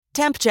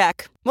Temp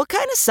check. What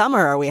kind of summer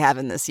are we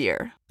having this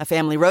year? A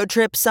family road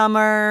trip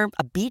summer?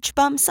 A beach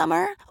bum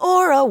summer?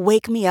 Or a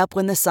wake me up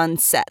when the sun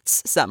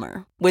sets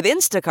summer? With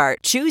Instacart,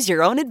 choose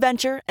your own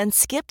adventure and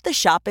skip the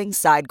shopping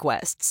side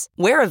quests.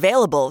 Where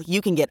available, you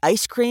can get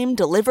ice cream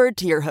delivered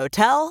to your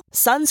hotel,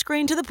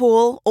 sunscreen to the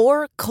pool,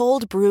 or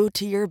cold brew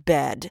to your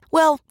bed.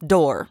 Well,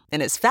 door,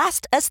 in as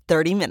fast as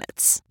 30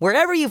 minutes.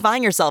 Wherever you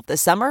find yourself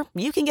this summer,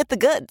 you can get the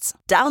goods.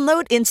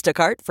 Download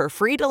Instacart for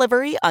free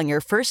delivery on your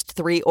first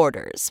 3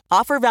 orders.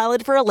 Offer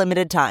valid for a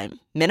limited time.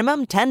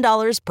 Minimum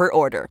 $10 per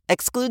order.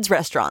 Excludes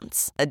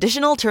restaurants.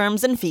 Additional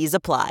terms and fees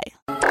apply.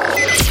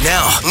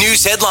 Now,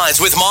 news headlines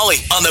with Molly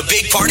on the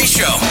Big Party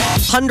Show.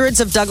 Hundreds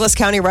of Douglas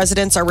County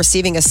residents are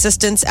receiving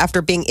assistance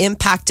after being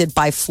impacted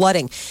by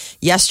flooding.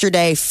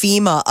 Yesterday,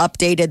 FEMA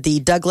updated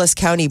the Douglas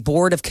County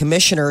Board of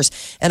Commissioners,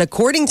 and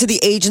according to the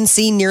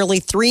agency, nearly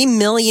 $3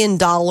 million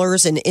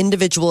in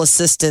individual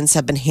assistance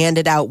have been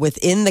handed out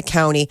within the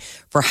county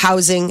for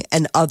housing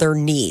and other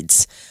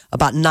needs.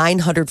 About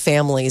 900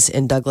 families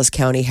in Douglas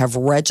County have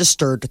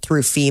registered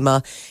through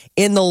FEMA.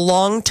 In the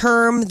long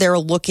term, they're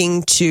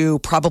looking to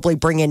probably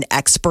bring in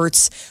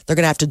experts. They're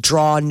going to have to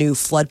draw new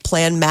flood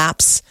plan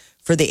maps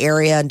for the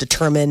area and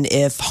determine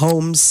if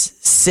homes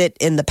sit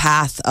in the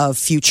path of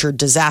future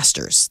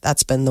disasters.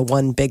 That's been the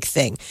one big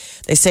thing.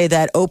 They say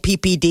that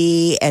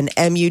OPPD and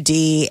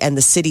MUD and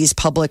the city's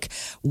public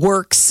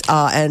works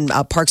and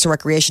parks and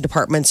recreation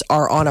departments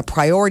are on a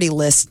priority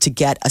list to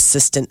get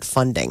assistant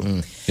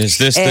funding. Is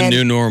this the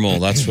new normal?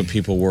 That's what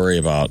people worry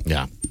about.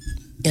 Yeah.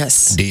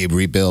 Yes. Do you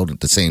rebuild at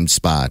the same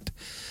spot?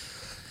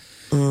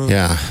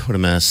 Yeah, what a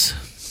mess.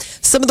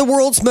 Some of the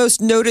world's most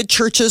noted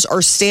churches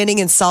are standing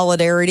in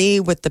solidarity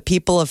with the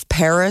people of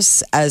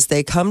Paris as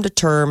they come to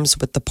terms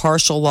with the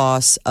partial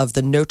loss of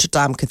the Notre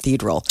Dame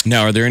Cathedral.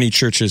 Now, are there any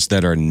churches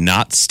that are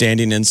not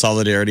standing in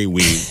solidarity?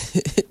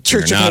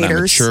 Church of I'm a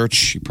haters.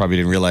 church. You probably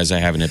didn't realize I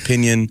have an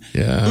opinion.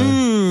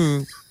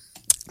 Yeah.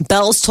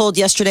 Bells tolled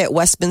yesterday at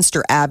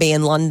Westminster Abbey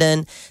in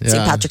London,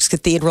 St. Patrick's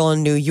Cathedral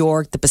in New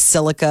York, the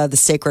Basilica, the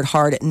Sacred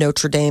Heart at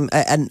Notre Dame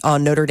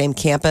on Notre Dame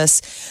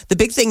campus. The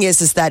big thing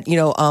is that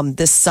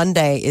this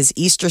Sunday is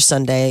Easter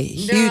Sunday,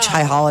 huge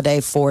high holiday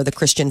for the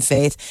Christian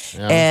faith,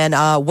 and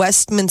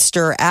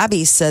Westminster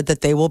Abbey said that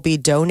they will be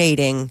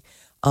donating,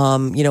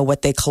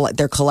 what they collect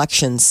their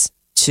collections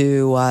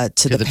to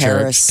the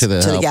Paris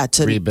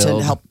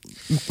to help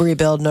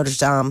rebuild Notre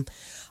Dame.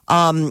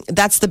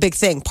 That's the big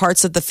thing.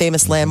 Parts of the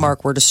famous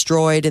landmark were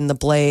destroyed in the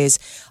blaze.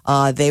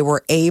 They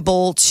were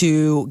able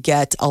to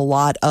get a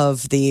lot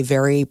of the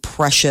very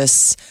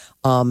precious,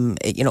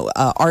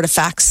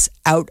 artifacts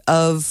out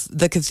of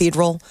the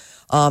cathedral.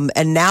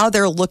 And now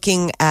they're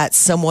looking at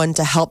someone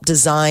to help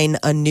design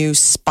a new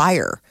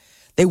spire.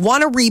 They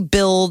want to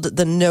rebuild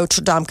the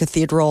Notre Dame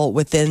Cathedral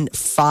within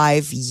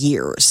 5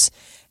 years.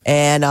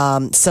 And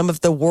some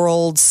of the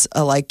world's,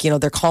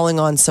 they're calling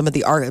on some of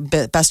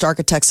the best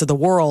architects of the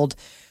world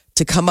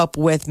to come up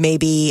with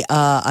maybe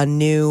a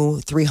new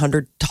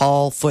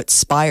 300-foot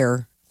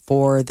spire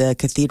for the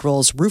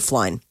cathedral's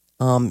roofline.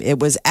 It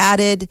was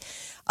added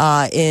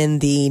in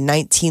the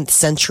 19th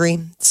century,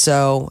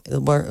 so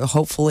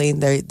hopefully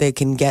they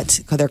can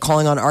they're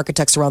calling on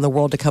architects around the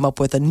world to come up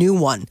with a new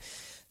one.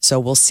 So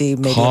we'll see.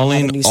 Maybe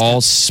calling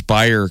all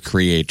spire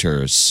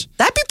creators.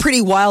 That'd be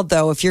pretty wild,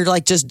 though, if you're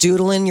just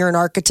doodling, you're an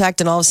architect,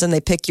 and all of a sudden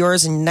they pick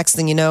yours, and next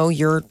thing you know,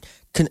 you're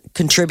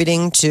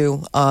contributing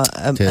to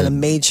a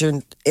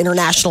major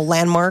international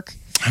landmark.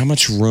 How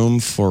much room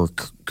for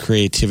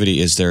creativity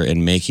is there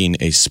in making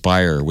a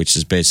spire, which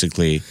is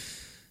basically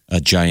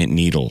a giant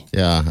needle?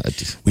 Yeah.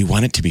 We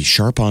want it to be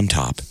sharp on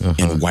top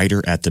and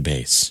wider at the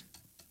base.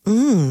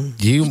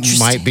 You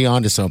might be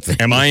onto something.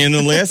 Am I in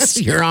the list?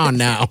 You're on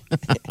now.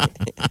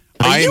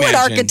 I you an imagine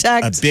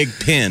architect? a big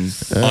pin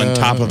on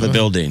top of a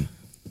building.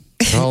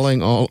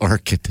 Calling all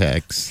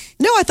architects.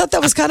 No, I thought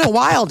that was kind of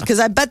wild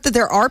because I bet that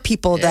there are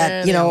people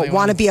that,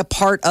 want to be a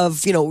part of,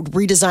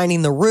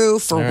 redesigning the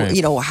roof or,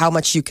 how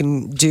much you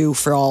can do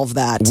for all of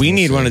that. We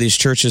need one of these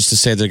churches to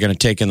say they're going to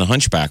take in the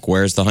hunchback.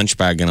 Where's the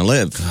hunchback going to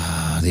live?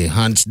 The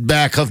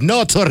hunchback of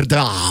Notre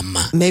Dame.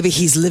 Maybe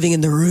he's living in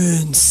the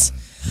ruins.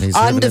 He's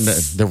living in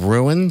the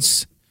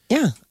ruins?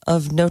 Yeah,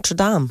 of Notre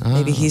Dame.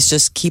 Maybe he's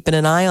just keeping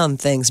an eye on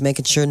things,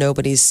 making sure no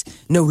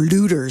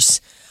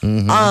looters.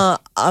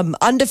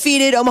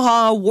 Undefeated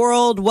Omaha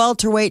World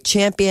Welterweight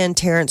Champion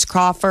Terrence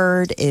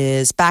Crawford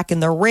is back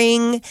in the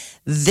ring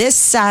this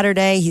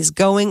Saturday. He's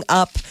going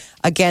up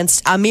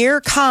against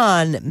Amir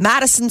Khan,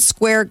 Madison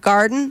Square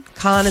Garden.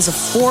 Khan is a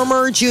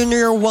former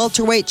junior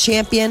welterweight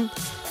champion.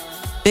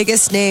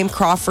 Biggest name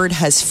Crawford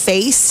has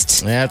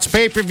faced. That's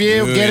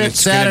pay-per-view. Get it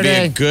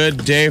Saturday. It's going to be a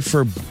good day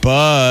for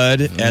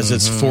Bud as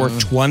it's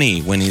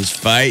 420 when he's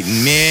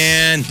fighting.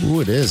 Man.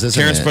 Ooh, it is,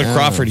 isn't Terrence it? Bud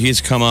Crawford, he's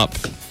come up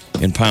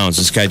in pounds.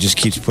 This guy just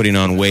keeps putting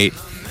on weight.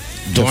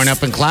 Going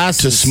up in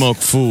classes. To smoke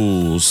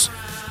fools.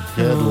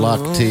 Good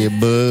luck to you,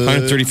 Bud.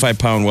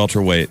 135-pound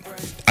welterweight.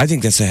 I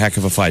think that's a heck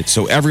of a fight.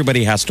 So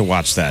everybody has to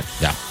watch that.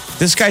 Yeah.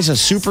 This guy's a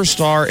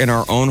superstar in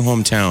our own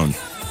hometown.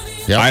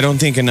 Yep. I don't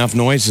think enough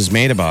noise is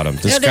made about him.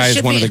 This Yeah, there guy is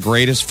should one of be. the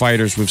greatest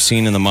fighters we've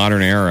seen in the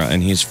modern era,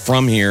 and he's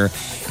from here.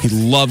 He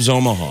loves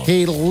Omaha.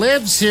 He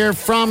lives here,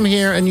 from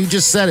here, and you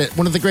just said it.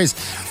 One of the greatest.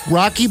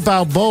 Rocky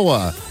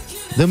Balboa,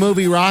 the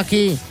movie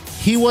Rocky,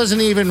 he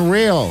wasn't even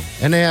real,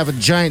 and they have a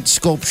giant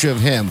sculpture of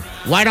him.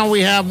 Why don't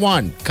we have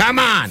one? Come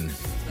on.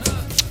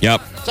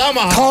 Yep. It's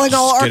Omaha. Calling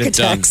all Get it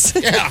done. architects.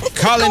 Yeah.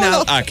 Calling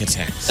out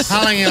architects.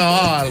 Calling you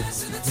all.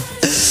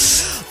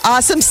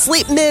 Some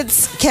sleep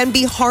myths can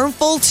be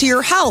harmful to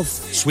your health.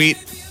 Sweet.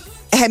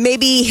 And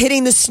maybe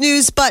hitting the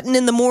snooze button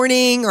in the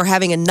morning or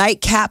having a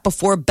nightcap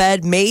before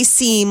bed may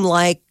seem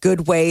like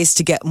good ways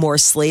to get more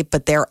sleep,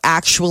 but they're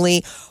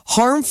actually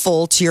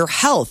harmful to your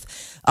health.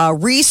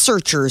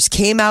 Researchers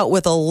came out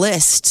with a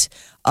list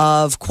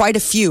of quite a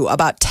few,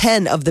 about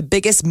 10 of the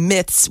biggest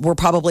myths we're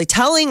probably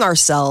telling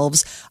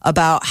ourselves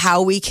about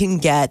how we can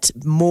get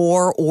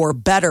more or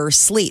better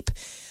sleep.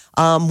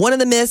 One of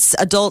the myths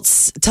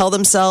adults tell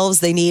themselves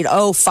they need,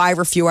 5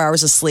 or fewer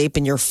hours of sleep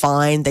and you're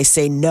fine. They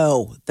say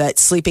no, that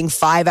sleeping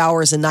 5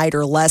 hours a night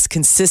or less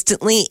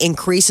consistently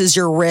increases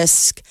your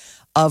risk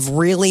of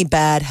really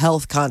bad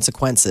health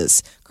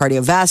consequences,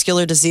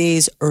 cardiovascular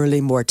disease,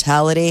 early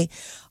mortality,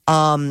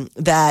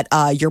 that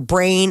your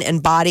brain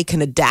and body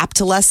can adapt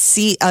to less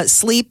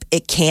sleep.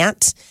 It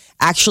can't.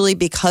 Actually,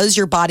 because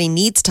your body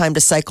needs time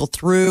to cycle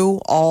through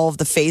all of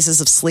the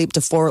phases of sleep to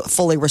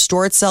fully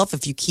restore itself,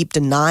 if you keep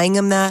denying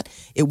them that,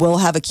 it will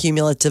have a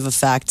cumulative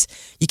effect.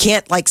 You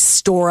can't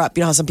store up.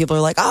 You know how some people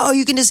are like, oh,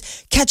 you can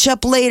just catch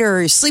up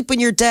later, sleep when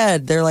you're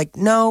dead. They're like,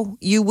 no,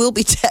 you will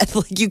be dead.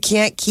 You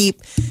can't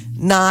keep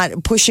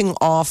not pushing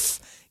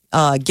off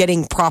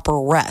getting proper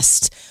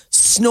rest.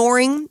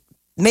 Snoring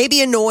may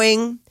be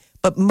annoying,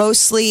 but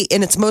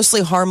it's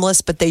mostly harmless,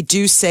 but they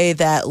do say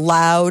that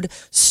loud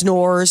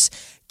snores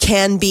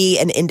can be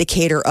an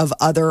indicator of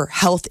other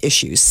health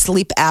issues.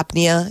 Sleep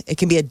apnea, it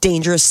can be a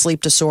dangerous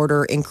sleep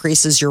disorder,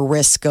 increases your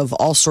risk of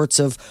all sorts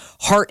of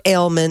heart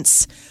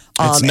ailments.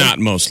 It's not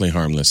mostly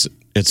harmless.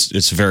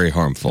 It's very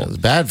harmful. It's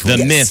bad for The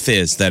you. myth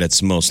is that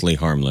it's mostly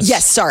harmless.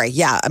 Yes, sorry.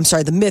 Yeah, I'm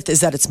sorry. The myth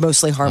is that it's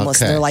mostly harmless.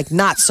 Okay. And they're like,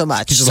 not so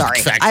much. These are Sorry.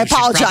 facts I you should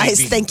probably apologize.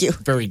 be Thank you.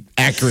 Very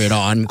accurate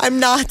on. I'm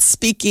not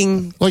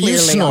speaking Well, you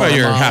clearly. snore. Well,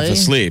 you're Molly. half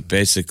asleep,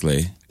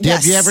 basically.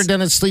 Yes. Have you ever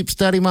done a sleep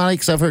study, Molly?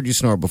 Because I've heard you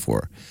snore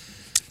before.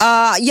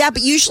 Yeah,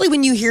 but usually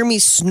when you hear me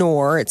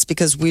snore, it's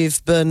because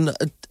we've been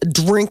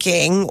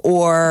drinking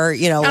or,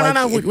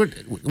 No. We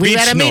Beach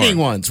had a snore. meeting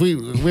once. We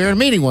were at a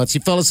meeting once.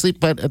 You fell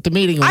asleep at the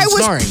meeting when I you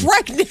were was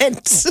snoring.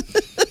 pregnant.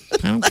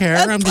 I don't care.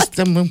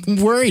 I'm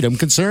worried. I'm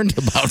concerned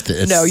about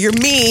this. No, you're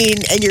mean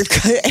and you're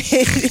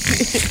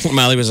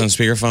Molly was on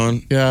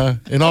speakerphone, Yeah.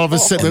 And all of a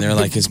sudden, and they're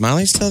like, "Is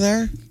Molly still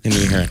there?" And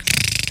you hear,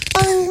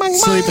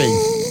 sleeping.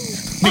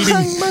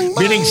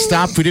 Meeting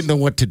stopped. We didn't know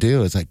what to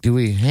do. It's like, do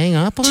we hang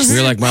up on we her?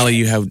 were like, "Molly,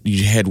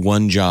 you had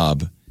one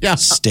job. Yeah.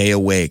 Stay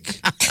awake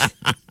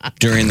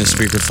during the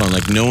speakerphone.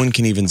 Like no one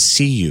can even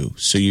see you,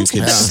 so you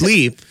can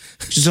sleep.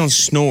 Just don't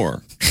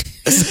snore."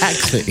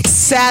 Exactly.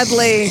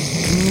 Sadly,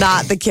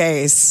 not the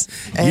case.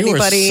 You were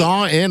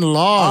sawing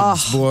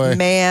logs, boy.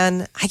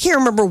 Man, I can't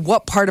remember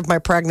what part of my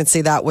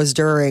pregnancy that was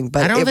during, I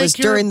but don't it was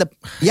think you're- during the.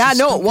 I Yeah, just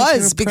no, don't it think was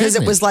you're because it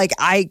pregnant. was like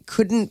I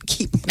couldn't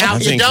keep. Now, I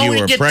think don't you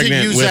were get to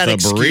pregnant use with that a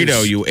excuse.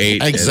 burrito you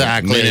ate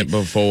Exactly. a minute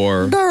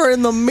before.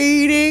 During the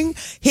meeting,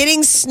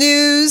 hitting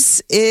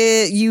snooze,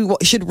 you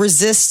should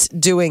resist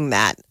doing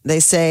that. They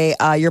say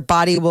your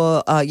body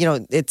will,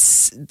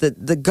 it's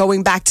the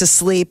going back to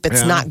sleep.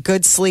 It's not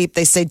good sleep.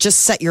 They say just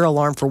set your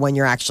alarm for when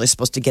you're actually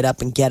supposed to get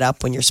up and get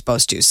up when you're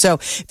supposed to. So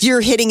if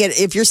you're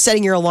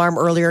setting your alarm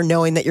earlier,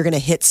 knowing that you're going to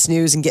hit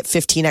snooze and get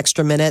 15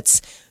 extra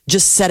minutes,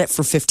 just set it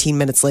for 15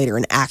 minutes later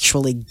and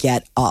actually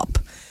get up.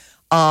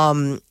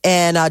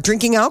 And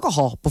drinking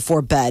alcohol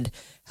before bed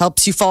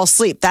helps you fall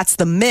asleep. That's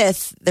the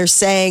myth. They're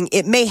saying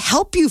it may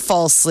help you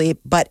fall asleep,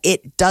 but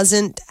it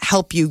doesn't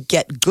help you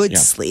get good Yeah.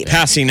 sleep.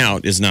 Passing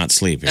out is not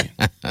sleeping.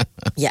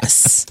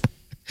 Yes.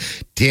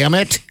 Damn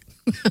it.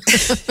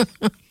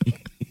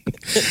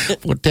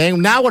 Well,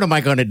 dang, now what am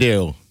I going to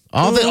do?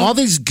 All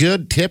these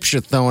good tips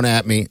you're throwing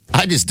at me,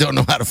 I just don't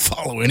know how to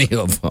follow any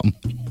of them.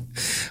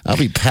 I'll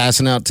be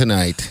passing out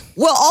tonight.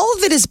 Well, all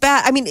of it is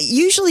bad. I mean,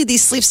 usually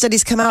these sleep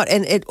studies come out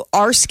and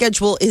our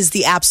schedule is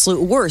the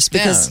absolute worst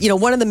because,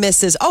 one of the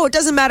myths is, it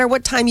doesn't matter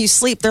what time you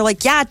sleep. They're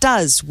like, yeah, it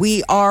does.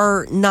 We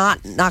are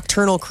not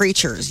nocturnal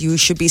creatures. You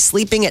should be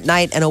sleeping at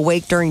night and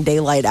awake during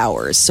daylight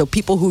hours. So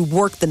people who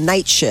work the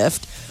night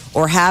shift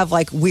or have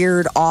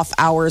weird off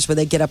hours where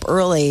they get up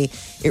early,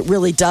 it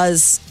really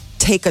does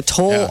take a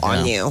toll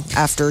on you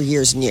after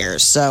years and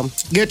years. So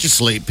Get your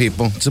sleep,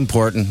 people. It's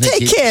important. They Take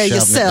keep care of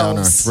shoving it down our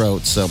yourselves.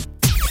 throats. So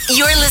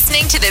You're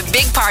listening to the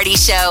Big Party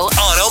Show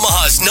on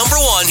Omaha's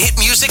 #1 hit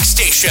music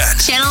station.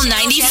 Channel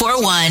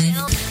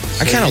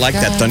 94.1. I kind of like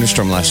that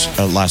thunderstorm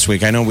last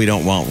week. I know we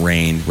don't want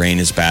rain. Rain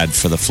is bad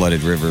for the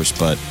flooded rivers,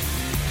 but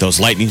those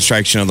lightning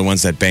strikes, the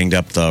ones that banged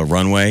up the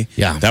runway.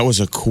 Yeah. that was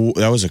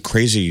a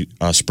crazy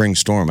spring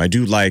storm. I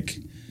do like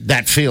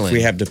that feeling.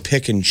 we have to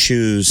pick and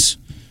choose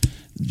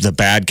the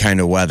bad kind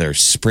of weather.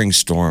 Spring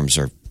storms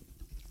are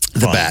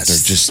The fun. best. They're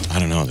just, I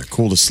don't know, they're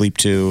cool to sleep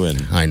to.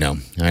 And I know.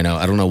 I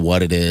don't know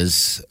what it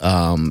is.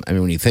 I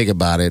mean, when you think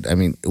about it, I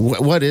mean,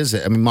 what is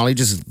it? I mean, Molly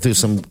just threw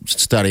some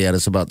study at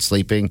us about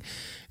sleeping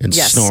and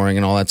snoring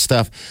and all that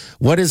stuff.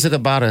 What is it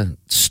about a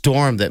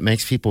storm that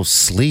makes people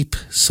sleep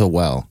so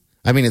well?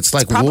 I mean, it's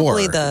like probably war.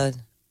 The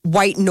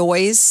white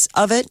noise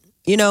of it.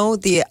 You know,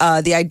 the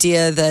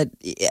idea that,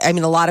 I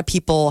mean, a lot of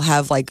people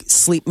have like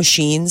sleep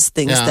machines,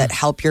 things that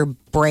help your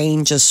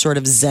brain just sort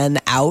of zen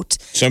out.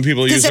 some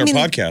people use their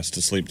podcast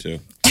to sleep to.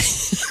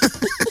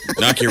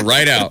 Knock you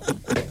right out.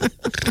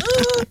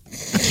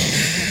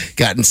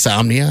 Got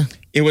insomnia?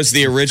 It was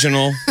the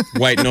original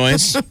white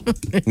noise,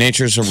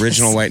 nature's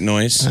original white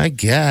noise. I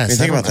guess. I mean,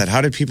 think about that.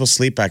 How did people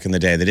sleep back in the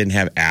day? They didn't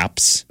have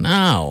apps.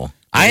 No.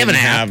 I have an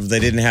app. They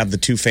didn't have the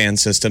 2-fan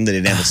system. They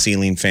didn't have a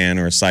ceiling fan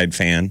or a side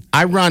fan.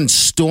 I run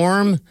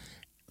Storm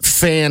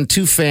fan,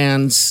 2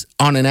 fans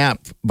on an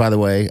app, by the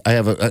way. I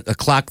have a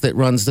clock that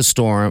runs the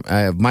storm. I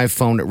have my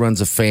phone that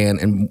runs a fan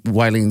and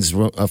Wileen's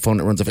phone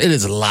that runs a fan. It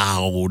is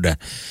loud.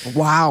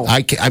 Wow.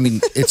 I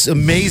mean, it's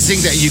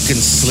amazing that you can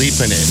sleep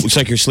in it. Looks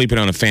like you're sleeping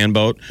on a fan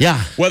boat.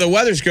 Yeah. Well, the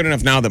weather's good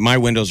enough now that my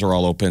windows are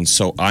all open,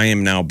 so I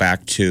am now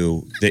back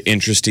to the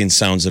interesting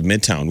sounds of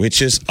Midtown,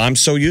 which is, I'm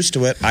so used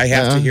to it. I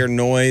have to hear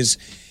noise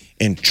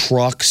and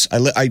trucks. I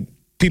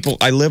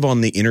live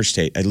on the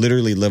interstate. I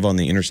literally live on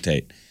the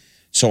interstate.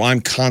 So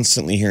I'm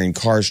constantly hearing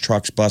cars,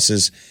 trucks,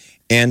 buses,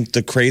 and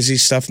the crazy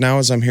stuff now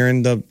is I'm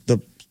hearing the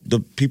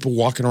people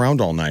walking around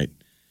all night.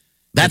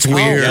 That's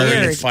Yelling weird.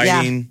 and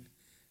fighting.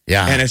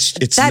 Yeah. And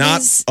it's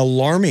not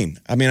alarming.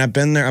 I mean, I've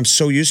been there. I'm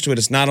so used to it.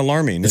 It's not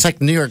alarming. It's like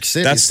New York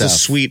City That's stuff. the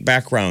sweet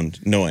background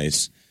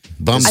noise.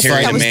 Bums I think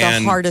Hearing that a was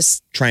man the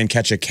hardest. try and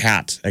catch a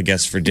cat, I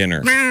guess, for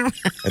dinner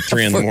at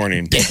 3 in the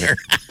morning.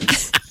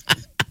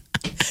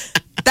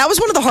 That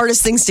was one of the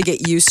hardest things to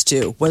get used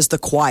to was the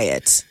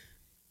quiet.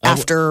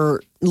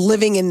 After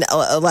living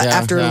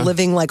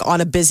living like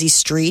on a busy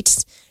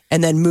street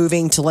and then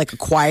moving to like a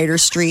quieter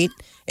street,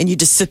 and you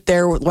just sit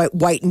there with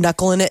white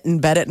knuckling it in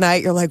bed at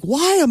night. You're like,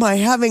 why am I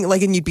having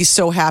like? And you'd be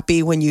so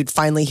happy when you'd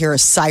finally hear a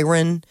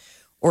siren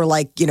or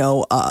like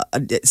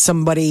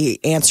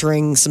somebody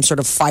answering some sort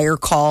of fire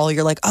call.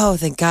 You're like, oh,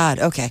 thank God.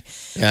 Okay,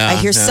 I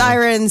hear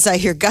sirens. I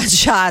hear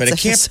gunshots. I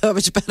feel so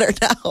much better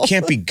now.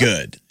 Can't be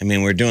good. I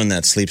mean, we're doing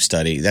that sleep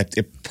study. That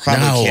it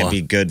probably can't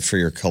be good for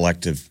your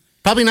collective.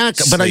 Probably not,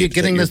 but are you Sleep,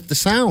 getting that the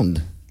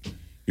sound?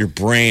 Your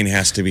brain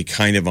has to be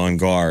kind of on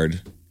guard.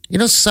 You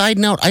know, side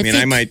note, I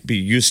I might be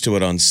used to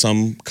it on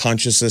some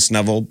consciousness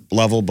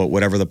level, but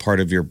whatever the part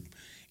of your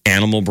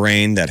animal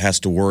brain that has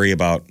to worry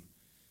about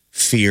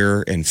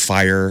fear and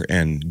fire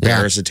and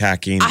bears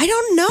attacking, I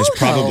don't know. is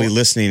probably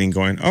listening and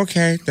going,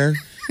 okay,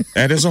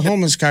 that is a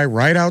homeless guy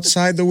right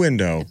outside the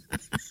window.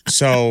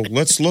 So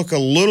let's look a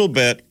little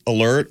bit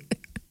alert.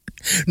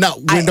 Not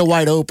window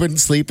wide open,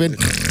 sleeping.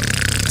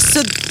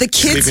 So the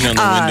kids Sleeping on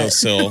the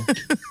windowsill.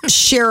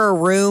 share a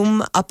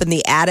room up in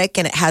the attic,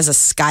 and it has a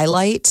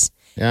skylight.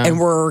 Yeah. And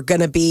we're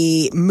going to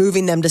be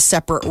moving them to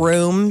separate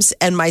rooms.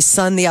 And my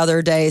son the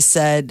other day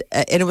said,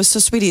 and it was so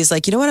sweet. He's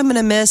like, you know what? I'm going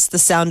to miss the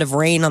sound of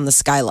rain on the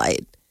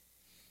skylight.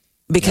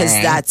 Because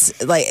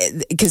that's like,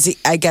 because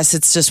I guess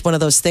it's just one of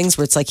those things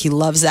where it's like he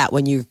loves that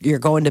when you're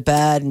going to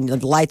bed and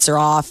the lights are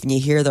off and you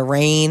hear the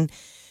rain.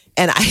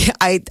 And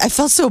I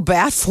felt so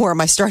bad for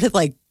him. I started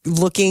like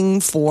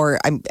looking for,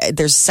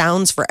 there's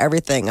sounds for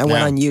everything. I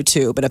went on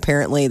YouTube, and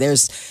apparently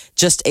there's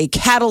just a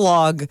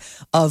catalog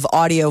of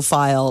audio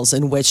files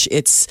in which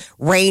it's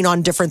rain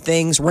on different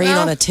things, rain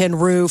on a tin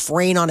roof,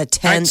 rain on a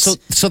tent. Right,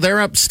 so they're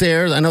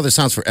upstairs. I know there's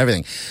sounds for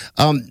everything.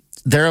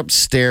 They're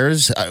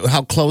upstairs.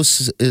 How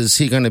close is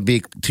he going to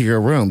be to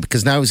your room?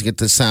 Because now he's get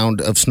the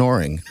sound of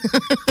snoring.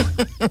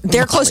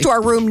 They're close to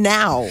our room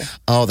now.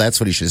 Oh, that's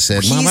what he should have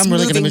said. Mom, He's I'm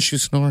really going to moving miss you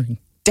snoring.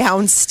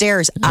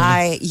 Downstairs.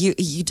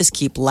 You just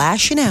keep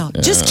lashing out.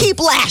 Just keep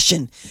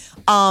lashing.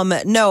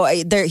 No,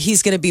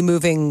 he's going to be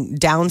moving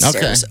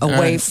downstairs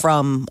away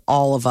from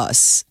all of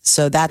us.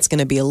 So that's going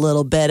to be a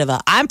little bit of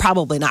I'm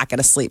probably not going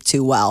to sleep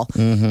too well.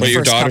 Mm-hmm. But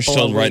your daughter's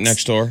couple of still right weeks.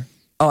 next door?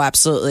 Oh,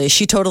 absolutely.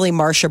 She totally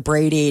Marsha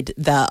Brady'd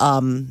the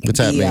What's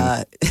that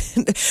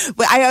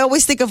mean? I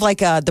always think of like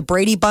the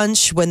Brady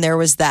Bunch when there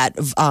was that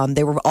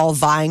they were all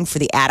vying for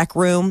the attic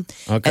room.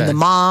 Okay. And the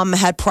mom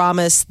had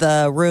promised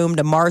the room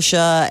to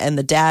Marsha and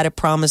the dad had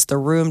promised the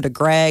room to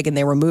Greg, and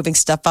they were moving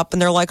stuff up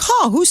and they're like,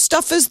 whose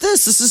stuff is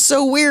this? This is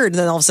so weird. And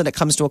then all of a sudden it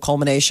comes to a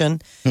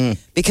culmination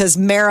because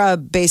Mara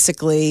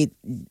basically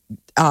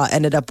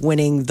ended up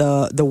winning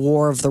the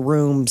war of the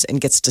rooms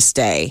and gets to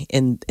stay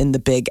in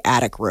the big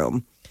attic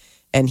room.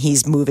 And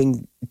he's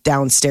moving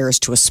downstairs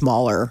to a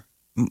smaller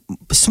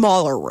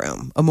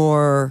room, a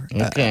more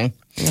okay.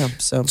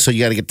 So you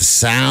got to get the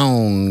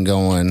sound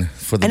going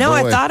for the. I know.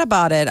 boy. I thought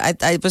about it.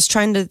 I was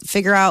trying to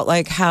figure out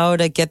like how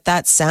to get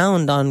that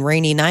sound on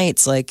rainy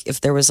nights. Like if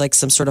there was like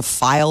some sort of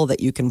file that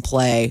you can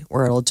play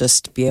where it'll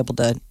just be able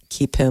to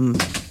keep him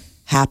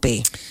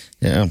happy.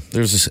 Yeah,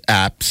 there's this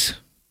apps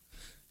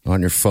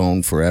on your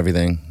phone for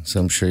everything, so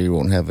I'm sure you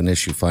won't have an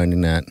issue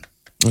finding that.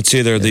 It's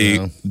either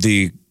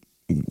the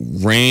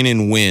rain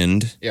and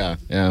wind. Yeah.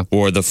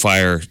 Or the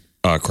fire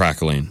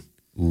crackling.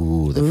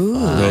 Ooh,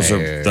 the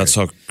fire. That's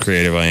how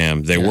creative I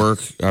am. They work.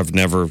 I've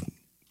never,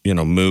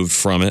 moved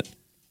from it.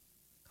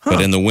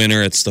 But in the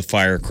winter, it's the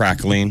fire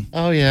crackling.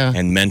 Oh, yeah.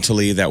 And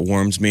mentally, that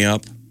warms me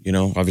up.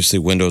 Obviously,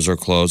 windows are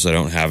closed. I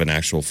don't have an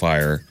actual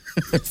fire.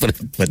 but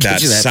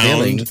that sound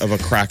feeling of a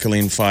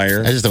crackling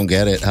fire. I just don't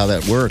get it, how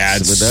that works.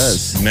 Adds it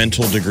does.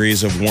 mental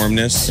degrees of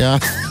warmness. Yeah.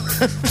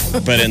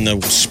 But in the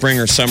spring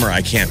or summer,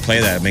 I can't play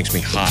that. It makes me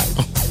hot.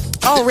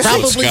 Oh, really?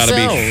 Probably it's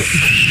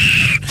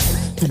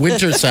gotta be.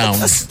 Winter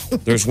sounds.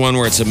 There's one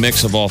where it's a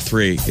mix of all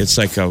three. It's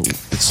like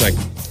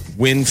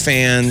wind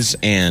fans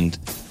and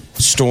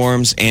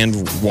storms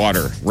and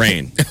water,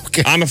 rain.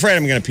 Okay. I'm afraid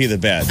I'm going to pee the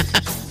bed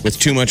with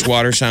too much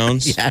water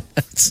sounds. Yeah.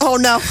 Oh,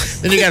 no.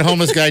 Then you got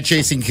homeless guy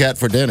chasing cat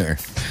for dinner.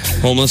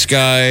 Homeless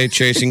guy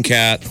chasing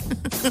cat.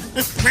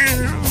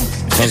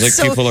 Sounds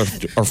like people are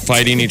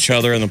fighting each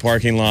other in the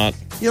parking lot.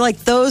 You're like,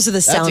 those are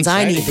the sounds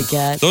I need to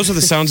get. Those are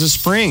the sounds of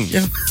spring.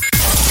 The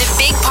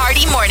Big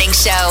Party Morning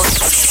Show.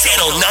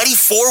 Channel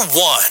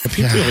 94.1.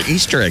 People are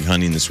Easter egg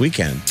hunting this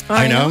weekend.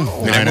 I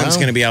know. Everyone's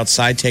going to be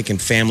outside taking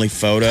family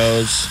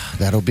photos.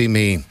 That'll be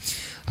me.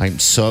 I'm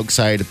so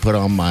excited to put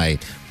on my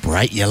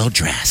bright yellow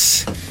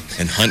dress.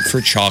 And hunt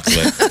for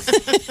chocolate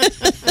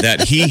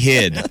that he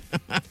hid.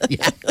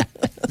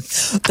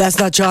 That's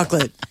not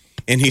chocolate.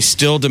 And he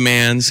still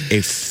demands a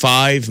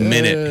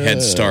 5-minute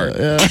head start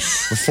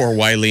before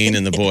Wileen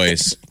and the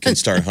boys can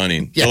start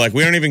hunting. They're like,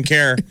 we don't even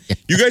care.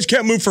 You guys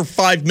can't move for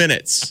 5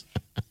 minutes.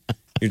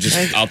 You're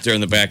just out there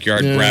in the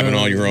backyard grabbing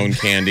all your own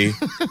candy.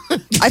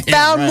 I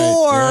found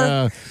more.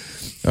 Yeah.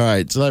 All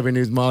right, Celebrity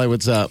News, Molly,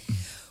 what's up?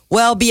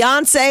 Well,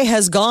 Beyonce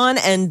has gone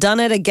and done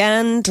it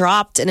again,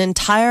 dropped an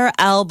entire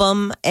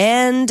album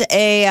and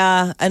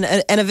a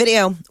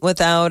video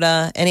without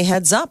any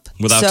heads up.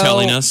 Without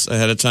telling us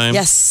ahead of time?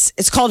 Yes.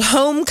 It's called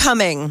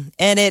Homecoming,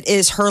 and it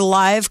is her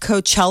live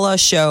Coachella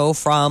show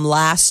from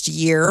last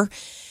year,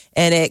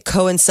 and it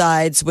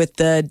coincides with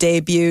the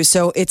debut.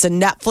 So it's a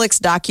Netflix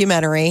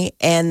documentary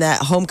and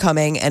that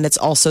Homecoming, and it's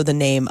also the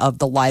name of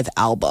the live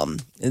album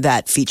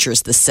that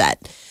features the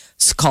set.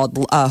 It's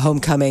called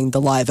Homecoming,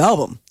 the live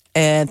album.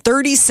 And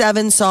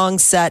 37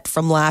 songs set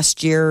from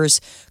last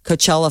year's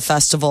Coachella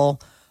Festival,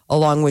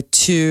 along with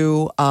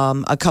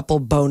a couple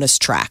bonus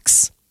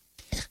tracks.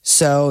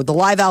 So the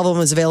live album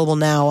is available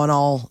now on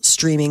all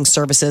streaming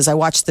services. I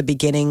watched the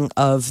beginning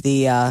of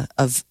the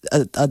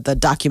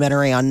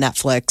documentary on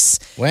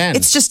Netflix. When?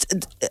 It's just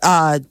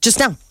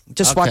now.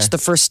 Just watched the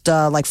first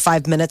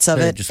 5 minutes of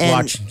it.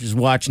 Just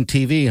watching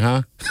TV,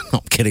 huh? No,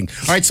 I'm kidding.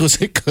 All right, so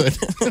is it good?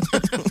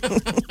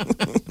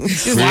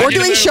 We're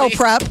doing show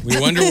prep. We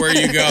wonder where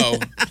you go.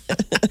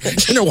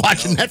 You're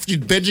watching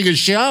Netflix, binging a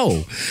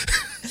show.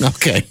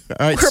 Okay.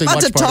 All right. We're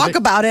about to talk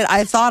about it.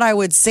 I thought I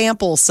would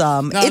sample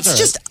some. No, it's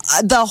just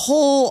the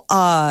whole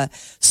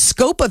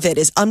scope of it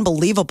is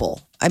unbelievable.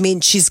 I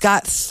mean, she's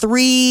got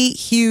 3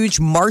 huge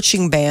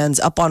marching bands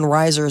up on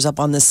risers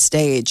up on this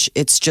stage.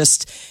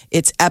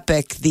 It's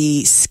epic,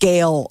 the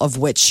scale of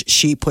which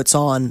she puts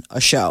on a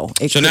show.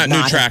 So not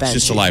new tracks,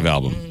 just a live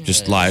album.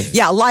 Just live?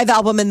 Yeah, live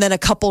album and then a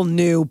couple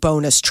new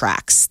bonus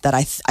tracks that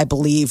I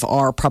believe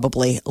are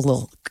probably a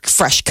little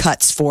fresh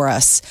cuts for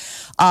us.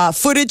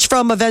 Footage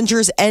from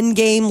Avengers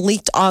Endgame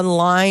leaked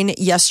online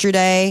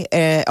yesterday,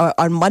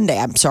 on Monday,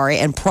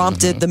 and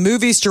prompted the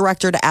movie's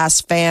director to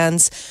ask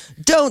fans,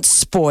 don't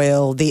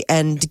spoil the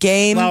end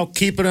game. Well,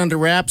 keep it under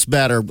wraps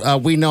better.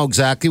 We know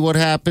exactly what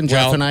happened,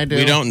 Jeff and I do.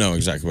 We don't know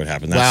exactly what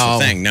happened. That's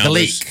the thing. Now, the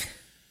leak.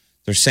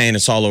 They're saying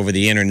it's all over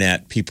the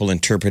internet, people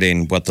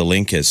interpreting what the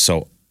link is.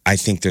 So I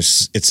think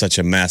it's such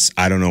a mess.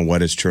 I don't know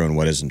what is true and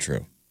what isn't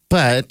true.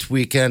 But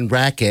we can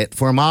rack it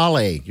for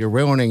Molly. You're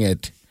ruining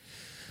it.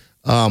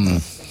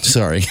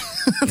 Sorry.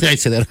 Did I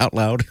say that out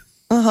loud?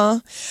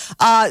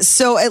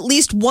 So at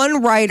least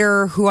one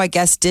writer who I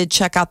guess did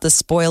check out the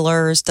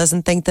spoilers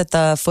doesn't think that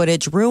the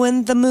footage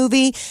ruined the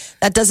movie.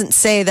 That doesn't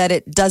say that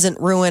it doesn't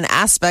ruin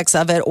aspects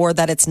of it or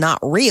that it's not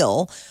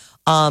real.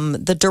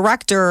 The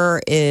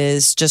director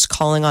is just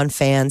calling on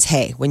fans,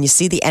 hey, when you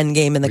see the end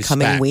game in the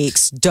coming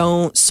weeks,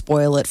 don't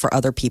spoil it for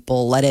other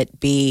people. Let it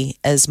be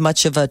as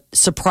much of a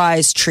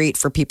surprise treat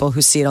for people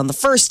who see it on the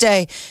first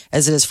day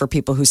as it is for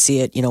people who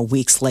see it,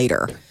 weeks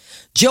later.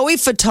 Joey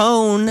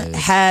Fatone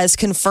has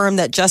confirmed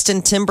that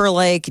Justin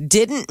Timberlake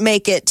didn't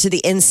make it to the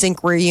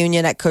NSYNC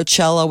reunion at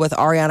Coachella with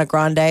Ariana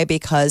Grande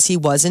because he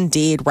was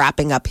indeed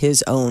wrapping up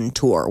his own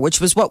tour, which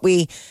was what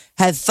we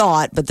had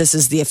thought, but this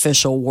is the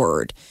official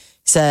word.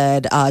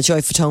 Said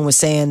Joey Fatone was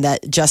saying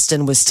that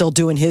Justin was still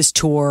doing his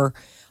tour,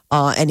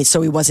 and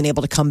so he wasn't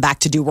able to come back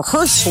to do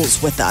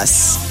rehearsals with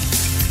us.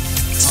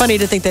 It's funny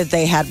to think that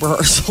they had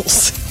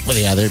rehearsals. Well,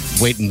 yeah, they're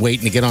waiting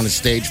to get on the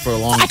stage for a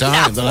long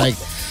time. They're like,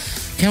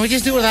 can we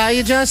just do it without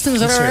you, Justin? Is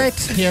that all right?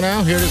 Here it is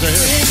right here.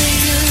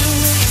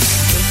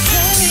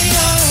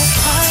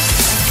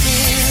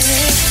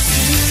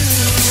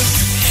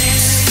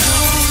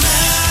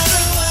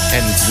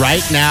 And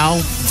right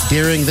now,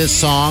 during this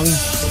song,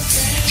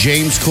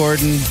 James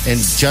Corden and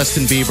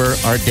Justin Bieber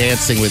are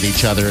dancing with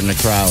each other in the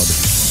crowd.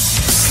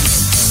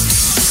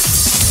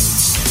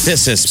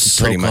 This is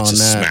So pretty much a calling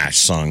that. smash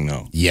song,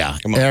 though. Yeah,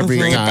 Come on, every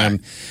bring time.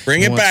 it back.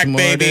 Bring it Want back, some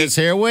more of baby. this?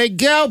 Here we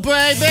go,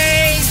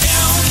 baby.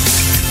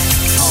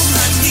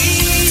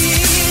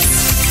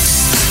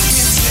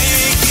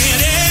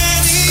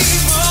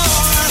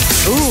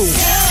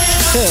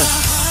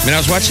 I mean, I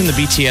was watching the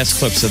BTS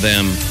clips of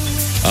them,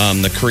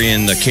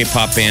 the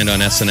K-pop band on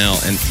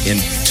SNL,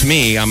 and to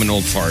me, I'm an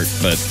old fart,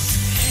 but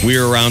we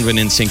were around when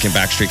NSYNC and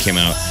Backstreet came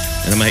out,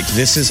 and I'm like,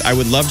 I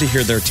would love to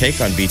hear their take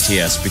on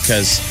BTS,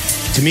 because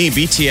to me,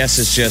 BTS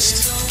is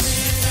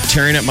just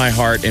tearing at my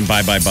heart and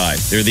bye, bye, bye.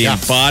 They're the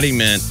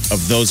embodiment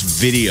of those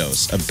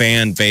videos, a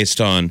band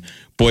based on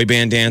boy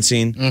band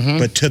dancing,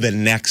 but to the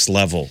next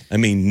level. I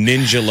mean,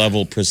 ninja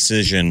level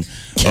precision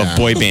of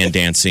boy band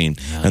dancing,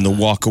 and the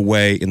walk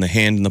away, and the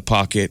hand in the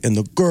pocket, and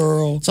the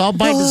girl. It's all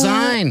by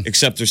design.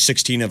 Except there's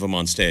 16 of them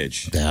on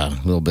stage. Yeah,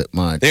 a little bit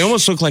much. They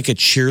almost look like a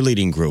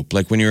cheerleading group,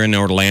 like when you're in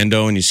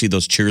Orlando and you see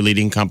those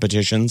cheerleading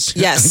competitions.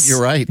 Yes.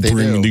 You're right. They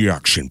Bring do. the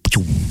action,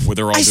 where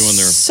they're all I doing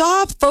their.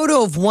 saw a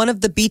photo of one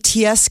of the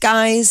BTS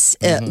guys,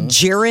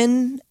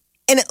 Jiren,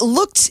 and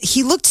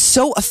he looked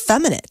so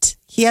effeminate.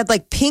 He had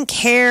like pink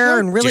hair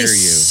and really dare you.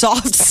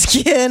 soft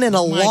skin and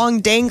a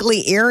long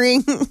dangly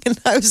earring. And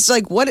I was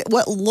like, what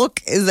look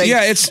is that?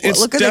 Yeah, it's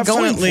look are they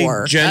going definitely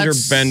for? gender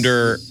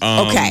bender.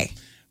 Okay.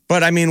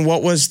 But I mean,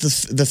 what was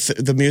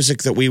the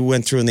music that we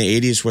went through in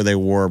the 80s where they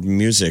wore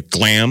music?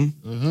 Glam?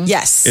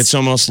 Yes. It's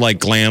almost like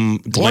glam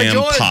George.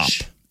 pop.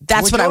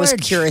 That's Boy what I was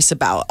George. curious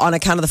about on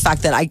account of the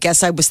fact that I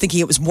guess I was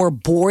thinking it was more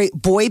boy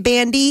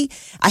bandy.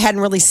 I hadn't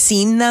really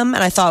seen them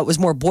and I thought it was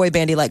more boy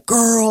bandy, like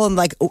girl and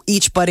like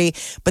each buddy.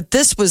 But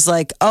this was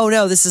like, oh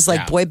no, this is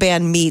like boy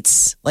band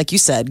meets, like you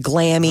said,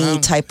 glammy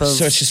type of.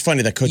 So it's just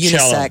funny that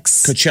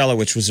unisex. Coachella,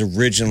 which was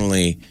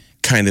originally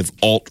kind of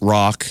alt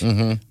rock,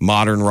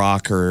 modern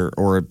rock,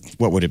 or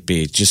what would it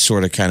be? Just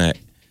sort of kind of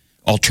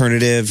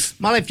alternative.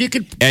 Molly, if you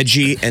could.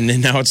 Edgy, and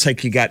then now it's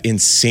like you got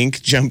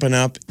NSYNC jumping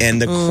up,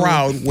 and the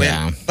crowd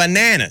went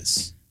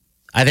bananas.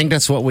 I think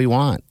that's what we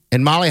want.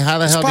 And Molly, how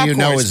the hell do you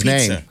know popcorn, his it's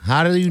name? pizza.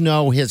 How do you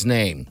know his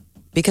name?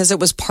 Because it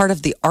was part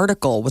of the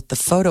article with the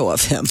photo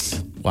of him.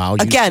 Wow.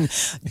 Again,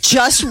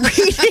 just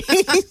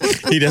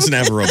reading. He doesn't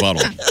have a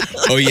rebuttal.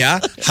 Oh yeah?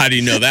 How do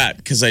you know that?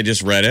 Because I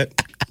just read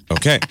it.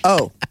 Okay.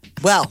 Oh,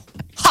 well,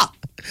 ha.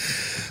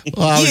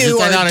 Well, I was You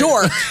just- I are thought a it-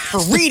 dork for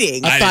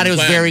reading. I thought it didn't was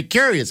plan. very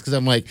curious because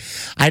I'm like,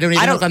 I don't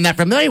even know if I'm that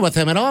familiar with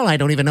him at all. I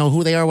don't even know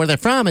who they are, where they're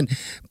from.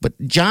 But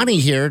Johnny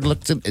here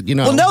looked, you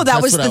know. Well, no, that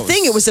that's was what the I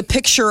thing. It was a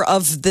picture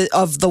of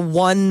the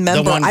one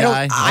member. one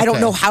guy? I don't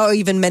Okay. know how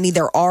even many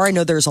there are. I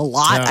know there's a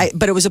lot, Yeah.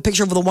 but it was a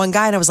picture of the one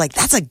guy, and I was like,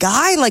 that's a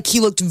guy. Like he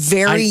looked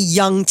very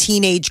young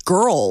teenage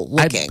girl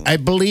looking. I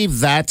believe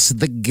that's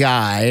the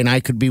guy, and I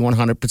could be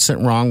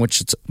 100% wrong, which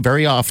it's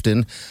very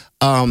often.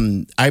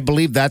 I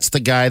believe that's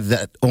the guy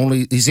that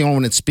he's the only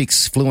one that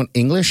speaks fluent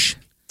English,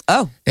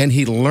 oh, and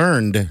he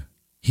learned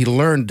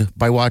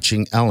by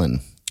watching Ellen.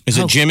 Is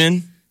it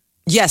Jimin?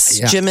 yes,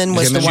 Yeah. Jimin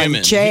was the Jimin. one.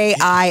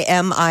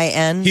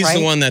 Jimin. He's right?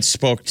 the one that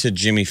spoke to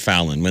Jimmy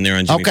Fallon when they were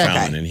on Jimmy Okay.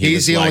 Fallon, and he He's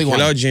was the like, only one.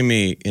 "Hello,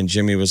 Jimmy," and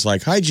Jimmy was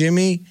like, "Hi,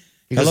 Jimmy."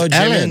 He goes, Hello,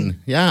 Jimin. Ellen.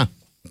 Yeah.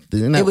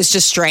 It was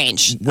just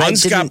strange. I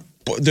One's got didn't-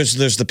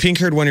 there's the pink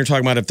haired one you're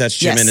talking about, if that's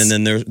Jimin, Yes. and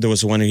then there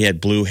was the one who had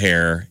blue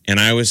hair, and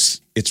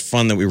it's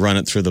fun that we run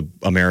it through the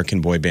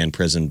American boy band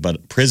Prism,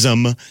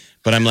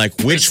 but I'm like,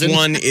 which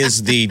one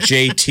is the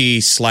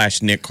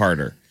JT / Nick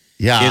Carter?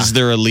 Yeah. Is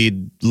there a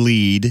lead?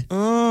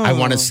 I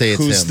want to say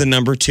it's Who's him. the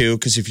number two?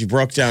 Because if you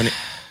broke down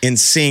in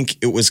sync,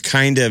 it was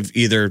kind of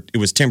it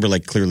was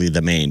Timberlake, clearly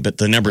the main, but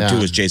the number two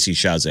was JC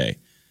Chazé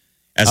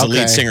as a lead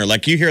Okay. singer.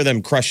 Like you hear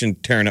them crushing,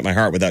 tearing at my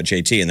heart without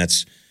JT, and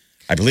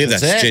I believe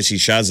that's That's it. JC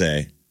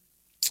Chazé.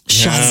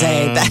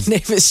 Shazay. That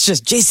name is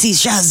just JC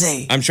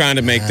Shazay. I'm trying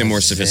to make them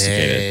more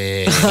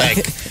sophisticated.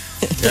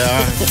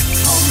 Yeah.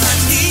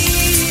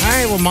 All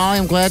right, well, Molly,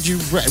 I'm glad you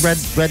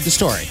read the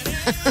story.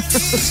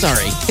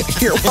 Sorry.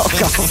 You're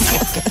welcome.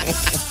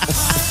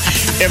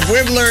 If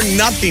we've learned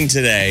nothing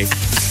today,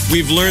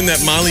 we've learned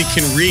that Molly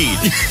can read.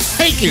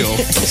 Thank you.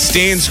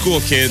 Stay in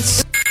school,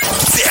 kids.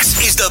 This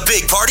is the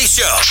Big Party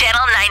Show.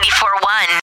 Channel 94.1.